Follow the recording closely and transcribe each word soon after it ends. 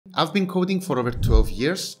I've been coding for over 12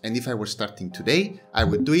 years, and if I were starting today, I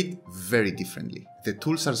would do it very differently. The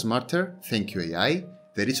tools are smarter, thank you AI,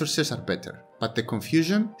 the resources are better, but the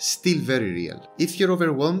confusion still very real. If you're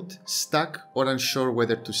overwhelmed, stuck, or unsure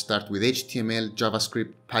whether to start with HTML,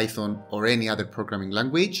 JavaScript, Python, or any other programming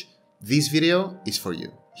language, this video is for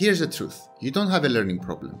you. Here's the truth, you don't have a learning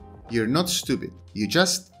problem. You're not stupid, you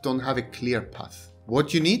just don't have a clear path.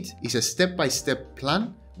 What you need is a step-by-step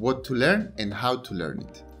plan, what to learn and how to learn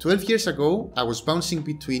it. 12 years ago, I was bouncing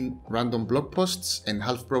between random blog posts and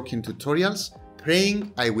half-broken tutorials,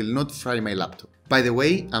 praying I will not fry my laptop. By the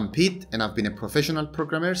way, I'm Pete and I've been a professional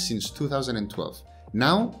programmer since 2012.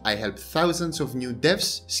 Now, I help thousands of new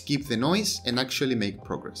devs skip the noise and actually make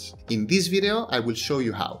progress. In this video, I will show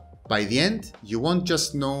you how. By the end, you won't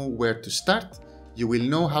just know where to start, you will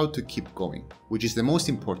know how to keep going, which is the most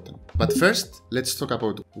important. But first, let's talk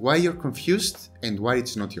about why you're confused and why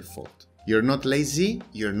it's not your fault. You're not lazy,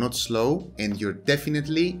 you're not slow, and you're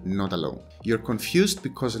definitely not alone. You're confused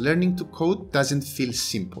because learning to code doesn't feel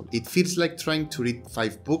simple. It feels like trying to read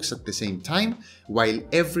 5 books at the same time while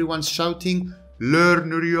everyone's shouting,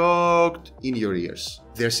 "Learn React" in your ears.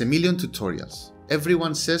 There's a million tutorials.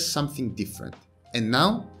 Everyone says something different. And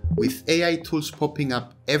now, with AI tools popping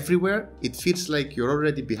up everywhere, it feels like you're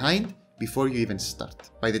already behind before you even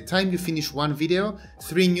start. By the time you finish one video,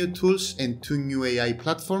 3 new tools and 2 new AI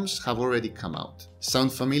platforms have already come out.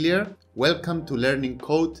 Sound familiar? Welcome to learning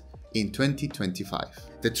code in 2025.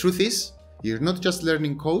 The truth is, you're not just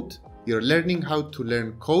learning code, you're learning how to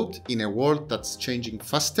learn code in a world that's changing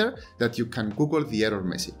faster that you can Google the error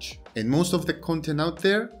message. And most of the content out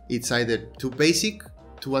there, it's either too basic,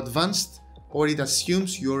 too advanced, or it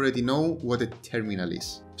assumes you already know what a terminal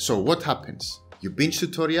is. So what happens? You binge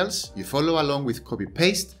tutorials, you follow along with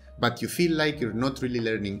copy-paste, but you feel like you're not really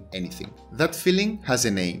learning anything. That feeling has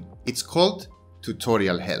a name. It's called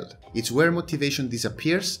tutorial hell. It's where motivation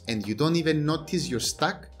disappears and you don't even notice you're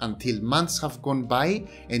stuck until months have gone by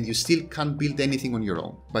and you still can't build anything on your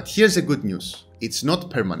own. But here's the good news. It's not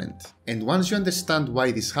permanent. And once you understand why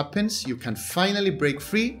this happens, you can finally break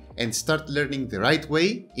free and start learning the right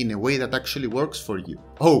way in a way that actually works for you.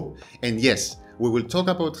 Oh, and yes, we will talk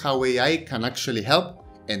about how AI can actually help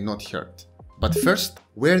and not hurt. But first,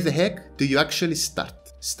 where the heck do you actually start?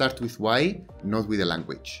 Start with why, not with a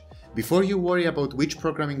language. Before you worry about which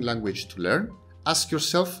programming language to learn, ask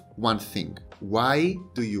yourself one thing. Why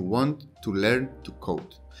do you want to learn to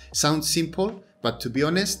code? Sounds simple, but to be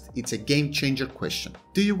honest, it's a game-changer question.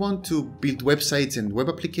 Do you want to build websites and web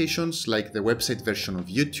applications like the website version of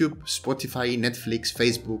YouTube, Spotify, Netflix,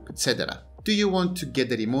 Facebook, etc.? Do you want to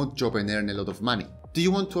get a remote job and earn a lot of money? Do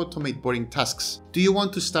you want to automate boring tasks? Do you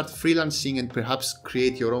want to start freelancing and perhaps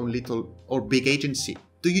create your own little or big agency?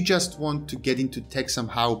 Do you just want to get into tech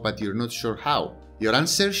somehow but you're not sure how? Your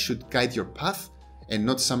answer should guide your path and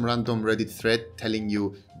not some random Reddit thread telling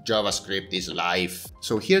you JavaScript is life.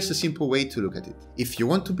 So here's a simple way to look at it. If you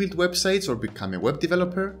want to build websites or become a web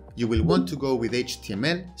developer, you will want to go with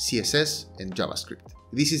HTML, CSS, and JavaScript.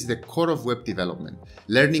 This is the core of web development.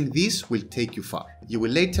 Learning this will take you far. You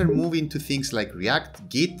will later move into things like React,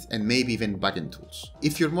 Git, and maybe even backend tools.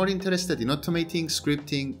 If you're more interested in automating,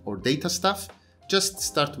 scripting, or data stuff, just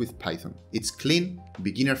start with Python. It's clean,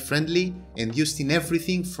 beginner-friendly, and used in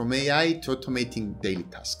everything from AI to automating daily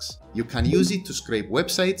tasks. You can use it to scrape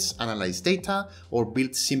websites, analyze data, or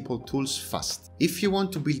build simple tools fast. If you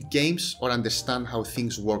want to build games or understand how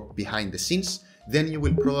things work behind the scenes, then you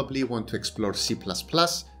will probably want to explore C++,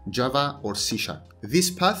 Java, or C#. This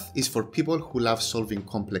path is for people who love solving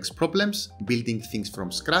complex problems, building things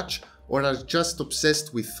from scratch, or are just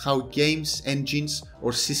obsessed with how games, engines,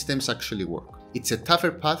 or systems actually work. It's a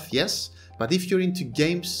tougher path, yes, but if you're into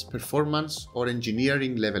games, performance, or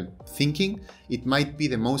engineering level thinking, it might be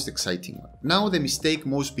the most exciting one. Now the mistake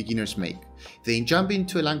most beginners make. They jump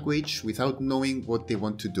into a language without knowing what they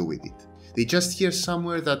want to do with it. They just hear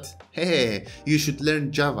somewhere that, hey, you should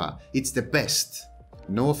learn Java, it's the best.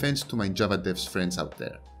 No offense to my Java devs friends out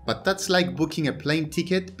there. But that's like booking a plane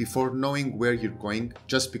ticket before knowing where you're going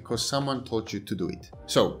just because someone told you to do it.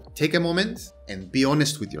 So take a moment and be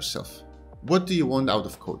honest with yourself. What do you want out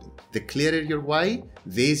of coding? The clearer your why,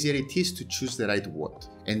 the easier it is to choose the right what.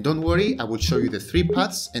 And don't worry, I will show you the 3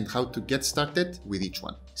 paths and how to get started with each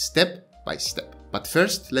one, step by step. But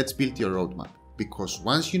first, let's build your roadmap. Because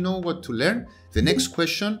once you know what to learn, the next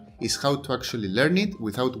question is how to actually learn it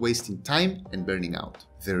without wasting time and burning out.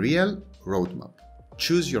 The real roadmap.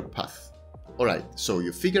 Choose your path. Alright, so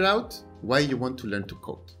you figure out why you want to learn to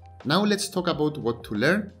code. Now let's talk about what to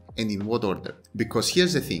learn and in what order. Because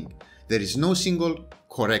here's the thing. There is no single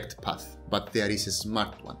correct path, but there is a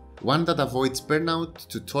smart one. one that avoids burnout,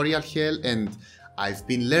 tutorial hell, and I've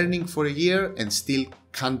been learning for a year and still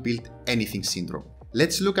can't build anything syndrome.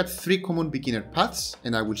 Let's look at 3 common beginner paths,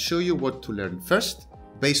 and I will show you what to learn first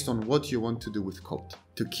based on what you want to do with code.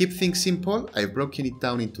 To keep things simple, I've broken it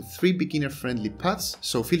down into 3 beginner-friendly paths,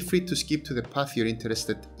 so feel free to skip to the path you're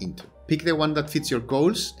interested into. Pick the one that fits your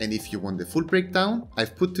goals, and if you want the full breakdown,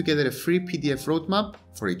 I've put together a free PDF roadmap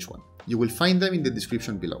for each one. You will find them in the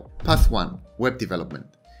description below. Path 1. Web development.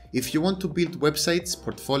 If you want to build websites,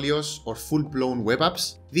 portfolios, or full-blown web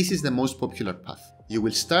apps, this is the most popular path. You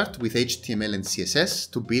will start with HTML and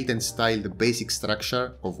CSS to build and style the basic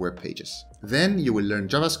structure of web pages. Then you will learn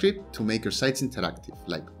JavaScript to make your sites interactive,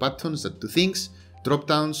 like buttons that do things,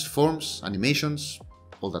 drop-downs, forms, animations,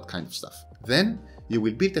 all that kind of stuff. Then you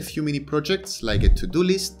will build a few mini projects like a to-do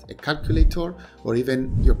list, a calculator, or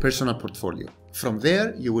even your personal portfolio. From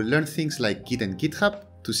there, you will learn things like Git and GitHub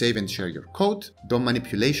to save and share your code, DOM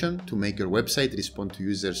manipulation to make your website respond to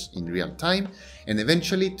users in real time, and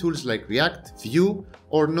eventually tools like React, Vue,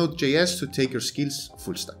 or Node.js to take your skills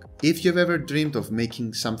full stack. If you've ever dreamed of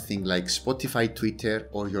making something like Spotify, Twitter,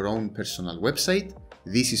 or your own personal website,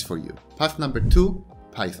 this is for you. Path number 2,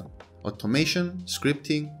 Python. Automation,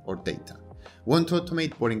 scripting, or data. Want to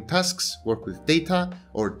automate boring tasks, work with data,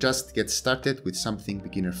 or just get started with something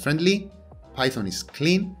beginner-friendly? Python is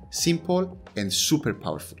clean, simple, and super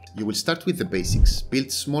powerful. You will start with the basics,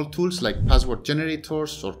 build small tools like password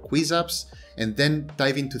generators or quiz apps, and then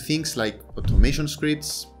dive into things like automation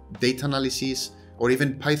scripts, data analysis, or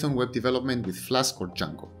even Python web development with Flask or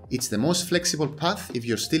Django. It's the most flexible path if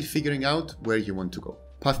you're still figuring out where you want to go.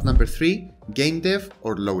 Path number 3, game dev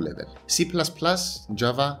or low level, C++,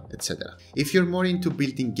 Java, etc. If you're more into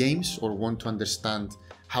building games or want to understand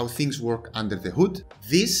how things work under the hood,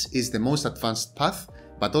 this is the most advanced path,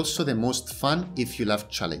 but also the most fun if you love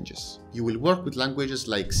challenges. You will work with languages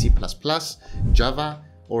like C++, Java,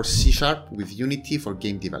 or C# with Unity for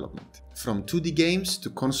game development. From 2D games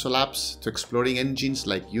to console apps to exploring engines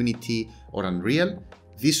like Unity or Unreal,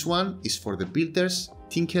 this one is for the builders,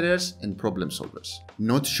 tinkerers, and problem solvers.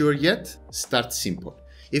 Not sure yet? Start simple.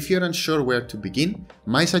 If you're unsure where to begin,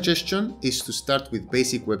 my suggestion is to start with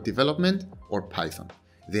basic web development or Python.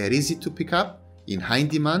 They are easy to pick up, in high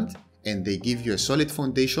demand, and they give you a solid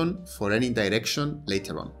foundation for any direction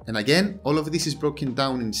later on. And again, all of this is broken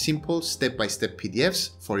down in simple step-by-step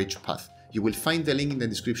PDFs for each path. You will find the link in the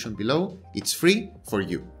description below. It's free for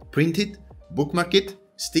you. Print it, bookmark it,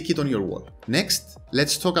 stick it on your wall. Next,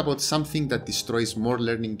 let's talk about something that destroys more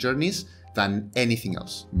learning journeys than anything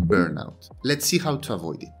else: burnout. Let's see how to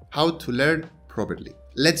avoid it, how to learn properly.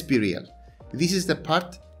 Let's be real. This is the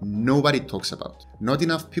part nobody talks about. Not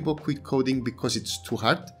enough people quit coding because it's too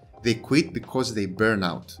hard. They quit because they burn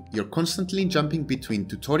out. You're constantly jumping between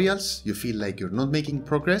tutorials, you feel like you're not making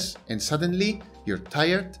progress, and suddenly you're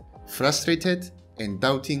tired, frustrated, and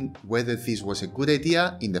doubting whether this was a good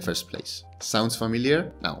idea in the first place. Sounds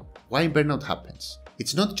familiar? Now, why burnout happens?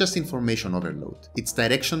 It's not just information overload, it's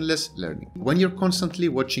directionless learning. When you're constantly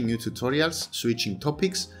watching new tutorials, switching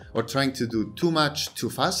topics, or trying to do too much too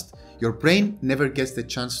fast, your brain never gets the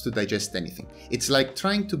chance to digest anything. It's like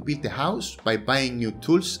trying to build a house by buying new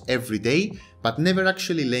tools every day, but never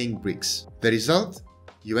actually laying bricks. The result?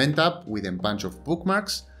 You end up with a bunch of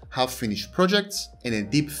bookmarks, half-finished projects, and a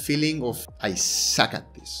deep feeling of I suck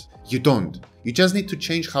at this. You don't. You just need to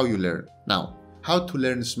change how you learn. Now, how to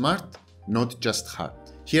learn smart, not just hard.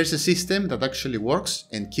 Here's a system that actually works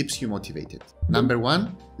and keeps you motivated. Number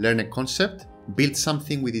 1, learn a concept, build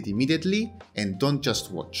something with it immediately, and don't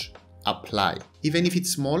just watch. Apply. Even if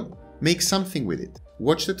it's small, make something with it.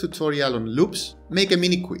 Watch the tutorial on loops, make a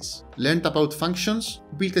mini quiz. Learned about functions,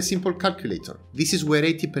 build a simple calculator. This is where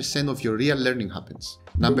 80% of your real learning happens.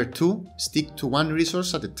 Number 2, stick to one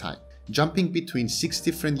resource at a time. Jumping between 6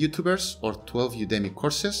 different YouTubers or 12 Udemy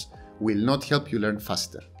courses will not help you learn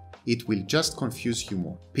faster. It will just confuse you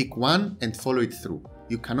more. Pick one and follow it through.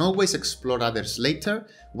 You can always explore others later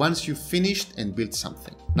once you've finished and built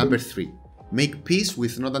something. Number 3, make peace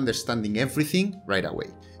with not understanding everything right away.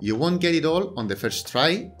 You won't get it all on the first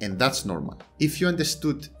try, and that's normal. If you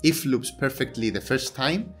understood if loops perfectly the first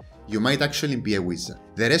time, you might actually be a wizard.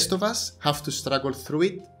 The rest of us have to struggle through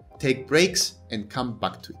it, take breaks, and come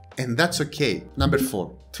back to it. And that's okay. Number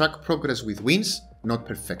 4, track progress with wins, not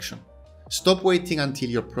perfection. Stop waiting until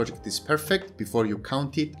your project is perfect before you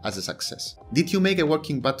count it as a success. Did you make a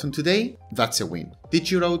working button today? That's a win. Did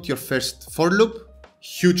you write your first for loop?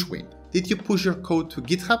 Huge win. Did you push your code to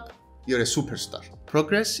GitHub? You're a superstar.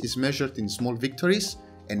 Progress is measured in small victories,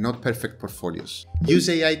 and not perfect portfolios. Use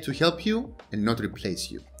AI to help you and not replace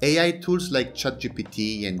you. AI tools like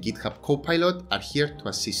ChatGPT and GitHub Copilot are here to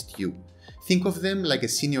assist you. Think of them like a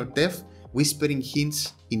senior dev whispering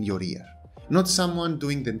hints in your ear, not someone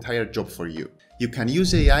doing the entire job for you. You can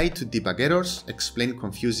use AI to debug errors, explain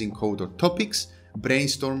confusing code or topics,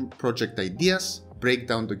 brainstorm project ideas, break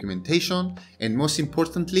down documentation, and most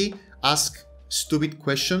importantly, ask stupid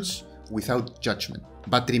questions without judgment.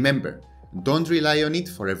 But remember, don't rely on it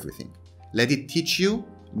for everything. Let it teach you,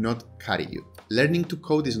 not carry you. Learning to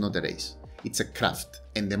code is not a race. It's a craft,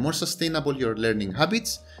 and the more sustainable your learning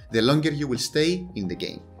habits, the longer you will stay in the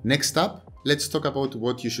game. Next up, let's talk about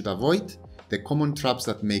what you should avoid, the common traps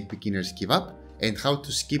that make beginners give up, and how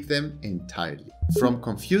to skip them entirely. From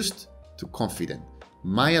confused to confident.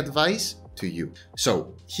 My advice to you.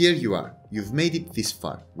 So here you are, you've made it this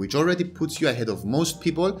far, which already puts you ahead of most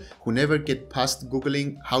people who never get past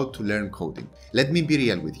Googling how to learn coding. Let me be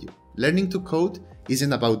real with you. Learning to code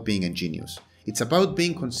isn't about being a genius. It's about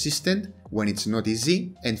being consistent when it's not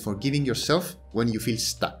easy and forgiving yourself when you feel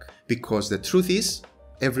stuck. Because the truth is,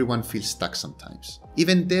 everyone feels stuck sometimes.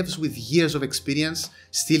 Even devs with years of experience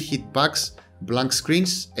still hit bugs, blank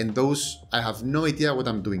screens, and those I have no idea what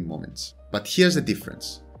I'm doing moments. But here's the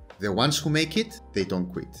difference. The ones who make it, they don't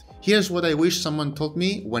quit. Here's what I wish someone told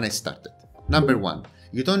me when I started. Number 1,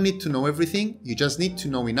 you don't need to know everything, you just need to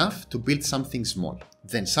know enough to build something small.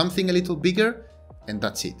 Then something a little bigger, and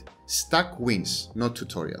that's it. Stack wins, not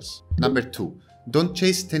tutorials. Number 2, don't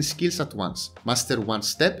chase 10 skills at once. Master one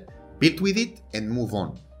step, build with it, and move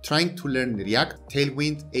on. Trying to learn React,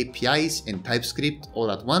 Tailwind, APIs, and TypeScript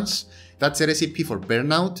all at once, that's a recipe for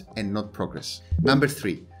burnout and not progress. Number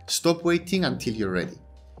 3, stop waiting until you're ready.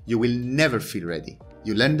 You will never feel ready.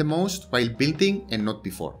 You learn the most while building and not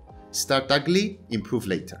before. Start ugly, improve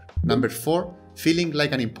later. Number 4, feeling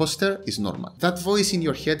like an imposter is normal. That voice in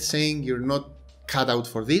your head saying you're not cut out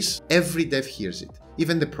for this, every dev hears it,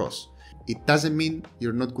 even the pros. It doesn't mean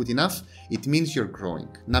you're not good enough, it means you're growing.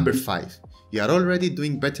 Number 5, you are already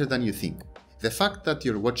doing better than you think. The fact that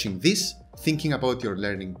you're watching this, thinking about your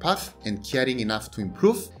learning path and caring enough to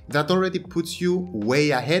improve, that already puts you way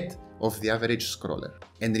ahead of the average scroller.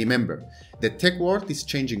 And remember, the tech world is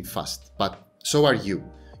changing fast, but so are you.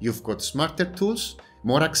 You've got smarter tools,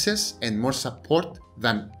 more access, and more support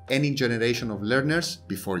than any generation of learners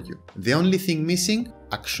before you. The only thing missing,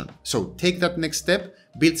 action. So take that next step,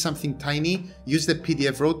 build something tiny, use the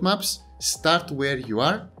PDF roadmaps, start where you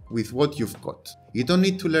are with what you've got. You don't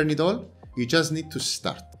need to learn it all, you just need to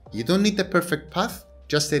start. You don't need a perfect path,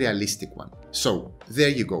 just a realistic one. So there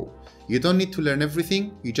you go. You don't need to learn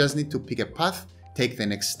everything, you just need to pick a path, take the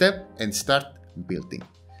next step, and start building.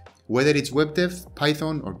 Whether it's web dev,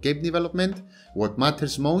 Python, or game development, what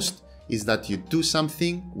matters most is that you do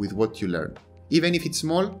something with what you learn. Even if it's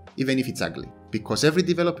small, even if it's ugly. Because every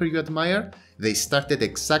developer you admire, they started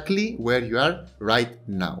exactly where you are right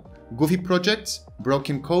now. Goofy projects,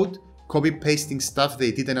 broken code, copy-pasting stuff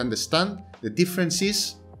they didn't understand. The difference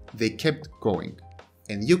is they kept going.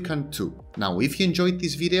 And you can too. Now, if you enjoyed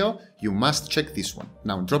this video, you must check this one.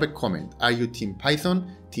 Now drop a comment. Are you team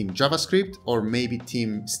Python, team JavaScript, or maybe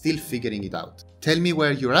team still figuring it out? Tell me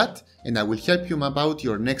where you're at and I will help you map out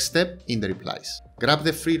your next step in the replies. Grab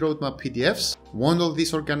the free roadmap PDFs. Want all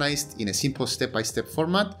this organized in a simple step-by-step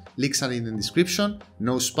format. Links are in the description.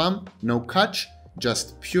 No spam, no catch,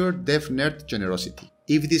 just pure dev nerd generosity.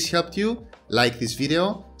 If this helped you, like this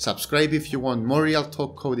video, subscribe if you want more real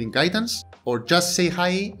talk coding guidance, or just say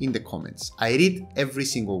hi in the comments. I read every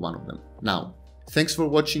single one of them. Now, thanks for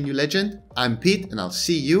watching, you legend. I'm Pete and I'll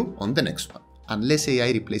see you on the next one. Unless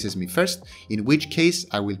AI replaces me first, in which case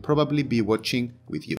I will probably be watching with you.